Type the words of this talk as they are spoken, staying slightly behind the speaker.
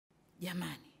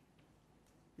Jamani,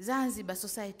 Zanzibar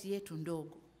society yetu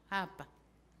ndogo hapa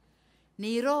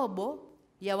ni robo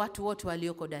ya watu wote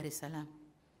walioko Dar es Salaam.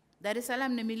 Dar es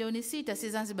Salaam ni milioni 6, si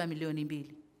Zanzibar milioni 2.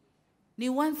 Ni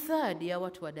 1/3 ya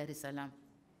watu wa Dar es Salaam.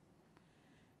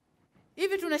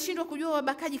 Hivi tunashindwa kujua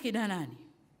wabakaji kina nani?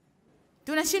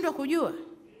 Tunashindwa kujua.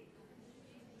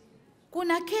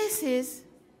 Kuna cases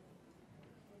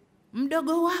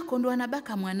mdogo wako ndo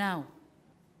anabaka mwanao,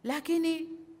 lakini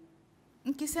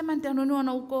mkisema nitanunua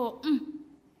na ukoo,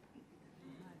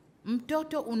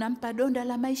 mtoto unampa donda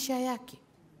la maisha yake.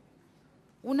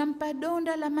 Unampa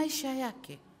donda la maisha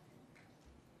yake.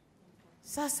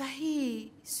 Sasa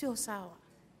hii sio sawa.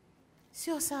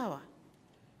 Sio sawa.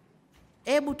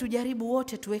 Hebu tujaribu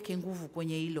wote tuweke nguvu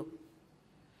kwenye hilo.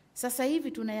 Sasa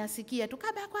hivi tunayasikia tu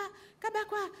kabakwa.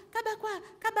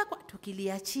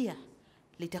 Tukiliachia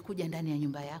litakuja ndani ya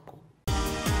nyumba yako.